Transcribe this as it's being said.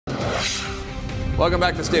Welcome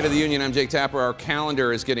back to State of the Union. I'm Jake Tapper. Our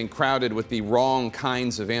calendar is getting crowded with the wrong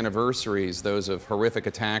kinds of anniversaries, those of horrific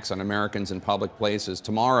attacks on Americans in public places.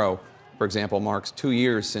 Tomorrow, for example, marks 2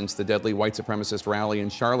 years since the deadly white supremacist rally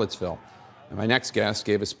in Charlottesville. And my next guest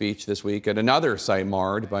gave a speech this week at another site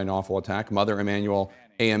marred by an awful attack, Mother Emanuel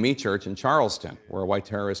AME Church in Charleston, where a white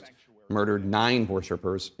terrorist murdered 9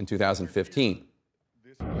 worshipers in 2015.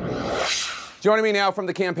 Joining me now from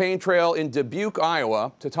the campaign trail in Dubuque,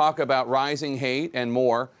 Iowa, to talk about rising hate and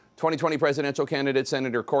more, 2020 presidential candidate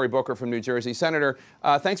Senator Cory Booker from New Jersey. Senator,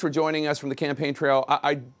 thanks for joining us from the campaign trail.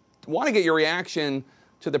 I want to get your reaction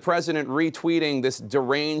to the president retweeting this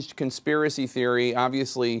deranged conspiracy theory,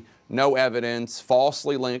 obviously no evidence,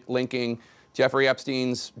 falsely linking Jeffrey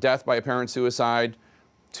Epstein's death by apparent suicide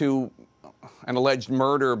to an alleged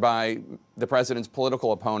murder by the president's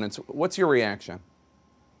political opponents. What's your reaction?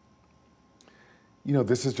 You know,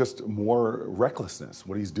 this is just more recklessness.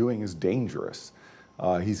 What he's doing is dangerous.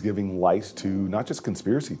 He's giving light to not just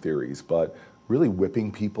conspiracy theories, but really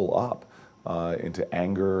whipping people up into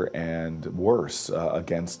anger and worse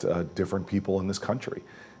against different people in this country.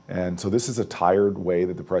 And so this is a tired way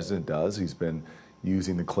that the president does. He's been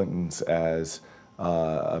using the Clintons as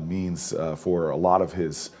a means for a lot of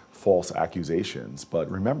his false accusations.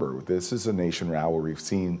 But remember, this is a nation now where we've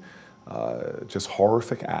seen just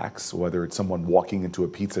horrific acts, whether it's someone walking into a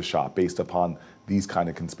pizza shop based upon these kind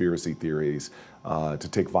of conspiracy theories, to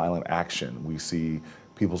take violent action. We see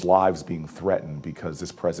people's lives being threatened because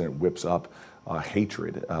this president whips up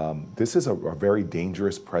hatred. This is a very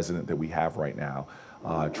dangerous president that we have right now,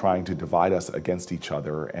 trying to divide us against each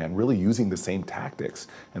other and really using the same tactics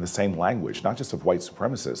and the same language, not just of white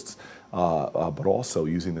supremacists, but also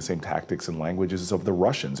using the same tactics and languages of the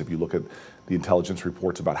Russians, if you look at the intelligence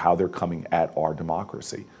reports about how they're coming at our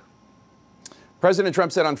democracy. President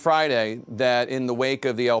Trump said on Friday that in the wake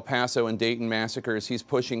of the El Paso and Dayton massacres, he's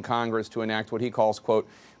pushing Congress to enact what he calls, quote,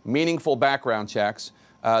 meaningful background checks.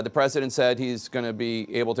 The president said he's going to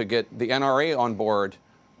be able to get the NRA on board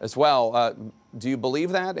as well. Do you believe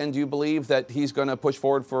that? And do you believe that he's going to push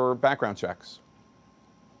forward for background checks?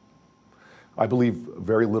 I believe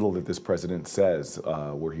very little that this president says,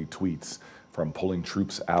 where he tweets from pulling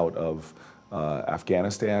troops out of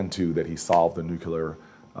Afghanistan to that he solved the nuclear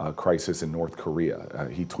crisis in North Korea.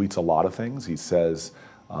 He tweets a lot of things. He says,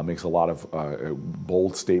 makes a lot of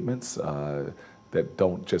bold statements that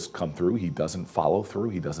don't just come through. He doesn't follow through.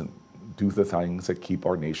 He doesn't do the things that keep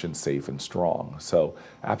our nation safe and strong. So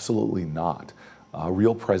absolutely not. A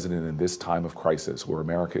real president in this time of crisis where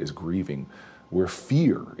America is grieving, where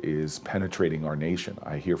fear is penetrating our nation.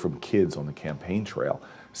 I hear from kids on the campaign trail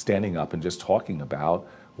standing up and just talking about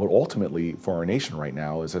what ultimately for our nation right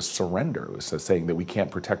now is a surrender. It's saying that we can't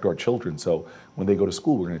protect our children, so when they go to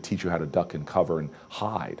school, we're going to teach you how to duck and cover and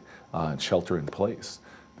hide and shelter in place.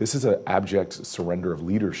 This is an abject surrender of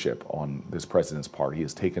leadership on this president's part. He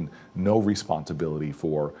has taken no responsibility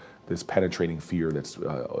for this penetrating fear that's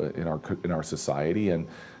in our society, and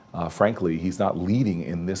frankly, he's not leading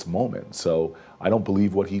in this moment. So I don't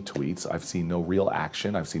believe what he tweets. I've seen no real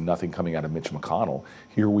action. I've seen nothing coming out of Mitch McConnell.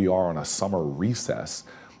 Here we are on a summer recess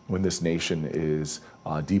when this nation is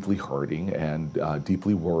deeply hurting and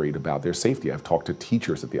deeply worried about their safety. I've talked to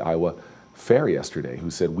teachers at the Iowa Fair yesterday who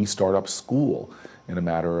said we start up school in a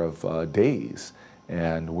matter of days,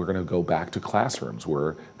 and we're going to go back to classrooms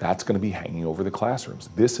where that's going to be hanging over the classrooms.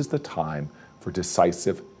 This is the time for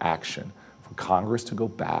decisive action, for Congress to go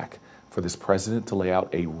back, for this president to lay out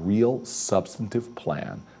a real substantive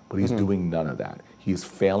plan, but he's doing none of that. He's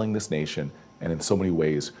failing this nation and in so many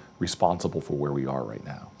ways responsible for where we are right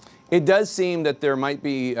now. It does seem that there might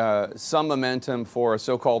be some momentum for a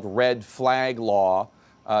so-called red flag law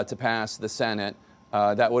to pass the Senate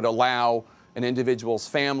that would allow an individual's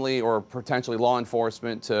family or potentially law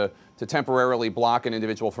enforcement to temporarily block an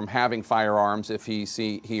individual from having firearms if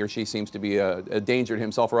he or she seems to be a danger to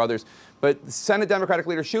himself or others. But Senate Democratic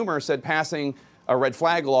leader Schumer said passing a red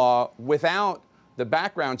flag law without the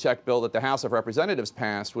background check bill that the House of Representatives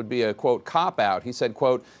passed would be a, quote, cop-out. He said,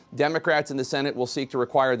 quote, Democrats in the Senate will seek to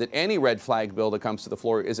require that any red flag bill that comes to the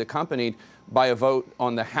floor is accompanied by a vote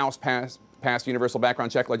on the House passed universal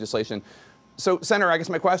background check legislation. So, Senator, I guess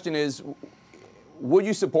my question is, would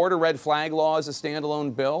you support a red flag law as a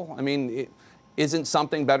standalone bill? I mean, isn't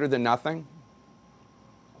something better than nothing?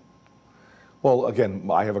 Well, again,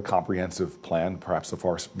 I have a comprehensive plan, perhaps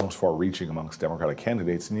the most far-reaching amongst Democratic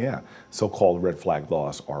candidates, and yeah, so-called red flag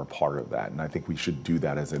laws are a part of that, and I think we should do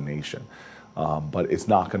that as a nation. But it's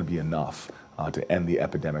not going to be enough to end the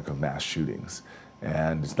epidemic of mass shootings,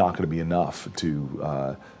 and it's not going to be enough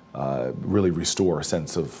to really restore a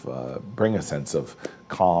sense of, bring a sense of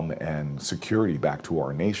calm and security back to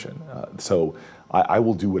our nation. So I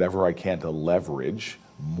will do whatever I can to leverage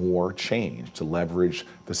more change, to leverage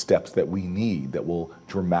the steps that we need that will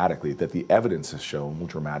dramatically, that the evidence has shown will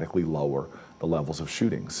dramatically lower the levels of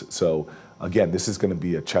shootings. So again, this is going to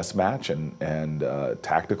be a chess match and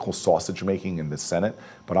tactical sausage making in the Senate,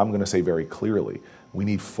 but I'm going to say very clearly, we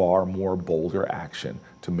need far more bolder action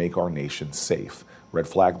to make our nation safe. Red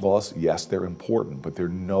flag laws, yes, they're important, but they're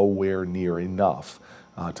nowhere near enough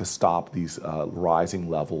to stop these rising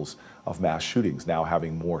levels of mass shootings. Now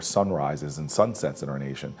having more sunrises and sunsets in our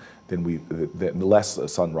nation than less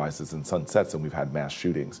sunrises and sunsets than we've had mass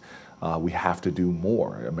shootings. We have to do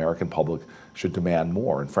more. American public should demand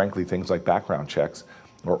more. And frankly, things like background checks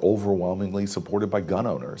are overwhelmingly supported by gun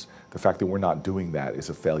owners. The fact that we're not doing that is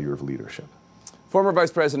a failure of leadership. Former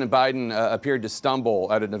Vice President Biden appeared to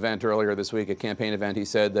stumble at an event earlier this week, a campaign event. He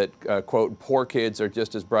said that, quote, poor kids are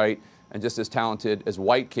just as bright and just as talented as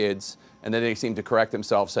white kids. And then he seemed to correct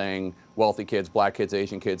himself, saying wealthy kids, black kids,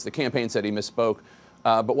 Asian kids. The campaign said he misspoke.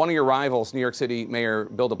 But one of your rivals, New York City Mayor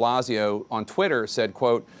Bill de Blasio, on Twitter said,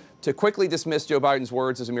 quote, to quickly dismiss Joe Biden's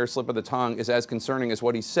words as a mere slip of the tongue is as concerning as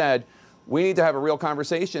what he said. We need to have a real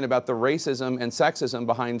conversation about the racism and sexism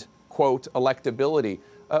behind, quote, electability.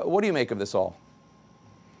 What do you make of this all?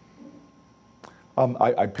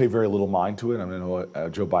 I pay very little mind to it. I know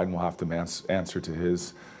Joe Biden will have to answer to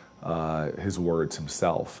his words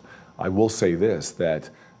himself. I will say this,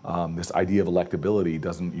 that this idea of electability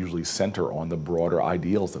doesn't usually center on the broader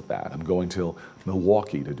ideals of that. I'm going to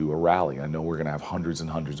Milwaukee to do a rally. I know we're going to have hundreds and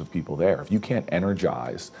hundreds of people there. If you can't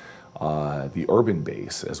energize the urban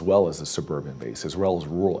base as well as the suburban base, as well as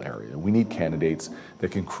rural area, we need candidates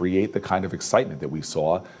that can create the kind of excitement that we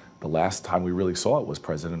saw the last time we really saw it was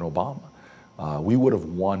President Obama. We would have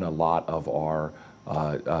won a lot of our,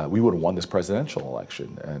 we would have won this presidential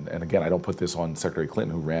election. And again, I don't put this on Secretary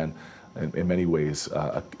Clinton, who ran in many ways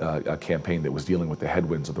a campaign that was dealing with the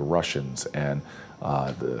headwinds of the Russians and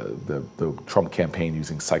the Trump campaign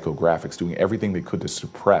using psychographics, doing everything they could to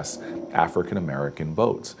suppress African-American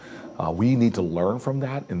votes. We need to learn from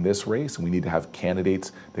that in this race, and we need to have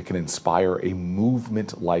candidates that can inspire a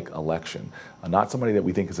movement-like election, not somebody that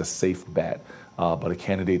we think is a safe bet, but a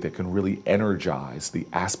candidate that can really energize the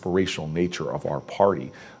aspirational nature of our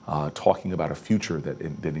party, talking about a future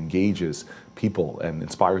that engages people and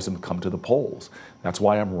inspires them to come to the polls. That's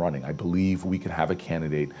why I'm running. I believe we can have a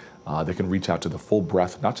candidate that can reach out to the full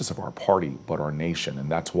breadth, not just of our party, but our nation. And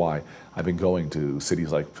that's why I've been going to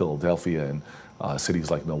cities like Philadelphia and cities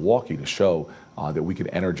like Milwaukee to show that we can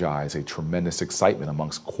energize a tremendous excitement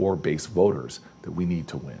amongst core-based voters that we need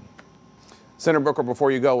to win. Senator Booker,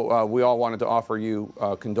 before you go, we all wanted to offer you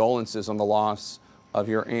condolences on the loss of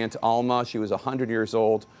your Aunt Alma. She was 100 years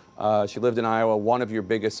old. She lived in Iowa, one of your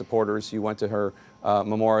biggest supporters. You went to her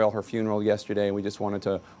memorial, her funeral yesterday, and we just wanted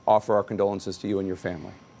to offer our condolences to you and your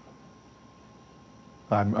family.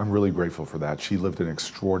 I'm really grateful for that. She lived an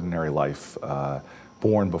extraordinary life,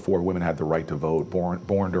 born before women had the right to vote,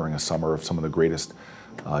 born during a summer of some of the greatest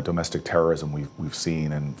domestic terrorism we've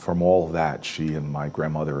seen. And from all of that, she and my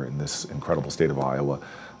grandmother in this incredible state of Iowa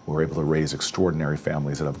were able to raise extraordinary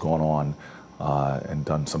families that have gone on and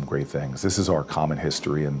done some great things. This is our common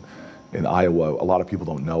history. And in Iowa, a lot of people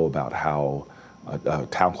don't know about how a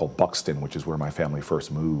town called Buxton, which is where my family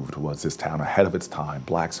first moved, was this town ahead of its time,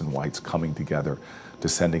 blacks and whites coming together,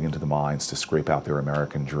 descending into the mines to scrape out their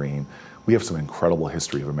American dream. We have some incredible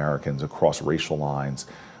history of Americans across racial lines,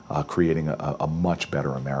 creating a much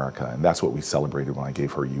better America. And that's what we celebrated when I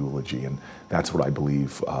gave her eulogy. And that's what I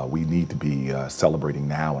believe we need to be celebrating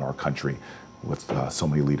now in our country with so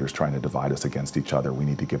many leaders trying to divide us against each other. We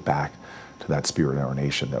need to get back to that spirit in our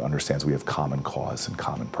nation that understands we have common cause and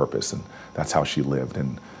common purpose. And that's how she lived.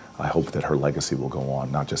 And I hope that her legacy will go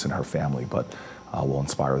on, not just in her family, but will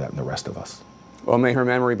inspire that in the rest of us. Well, may her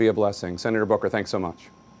memory be a blessing. Senator Booker, thanks so much.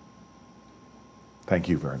 Thank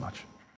you very much.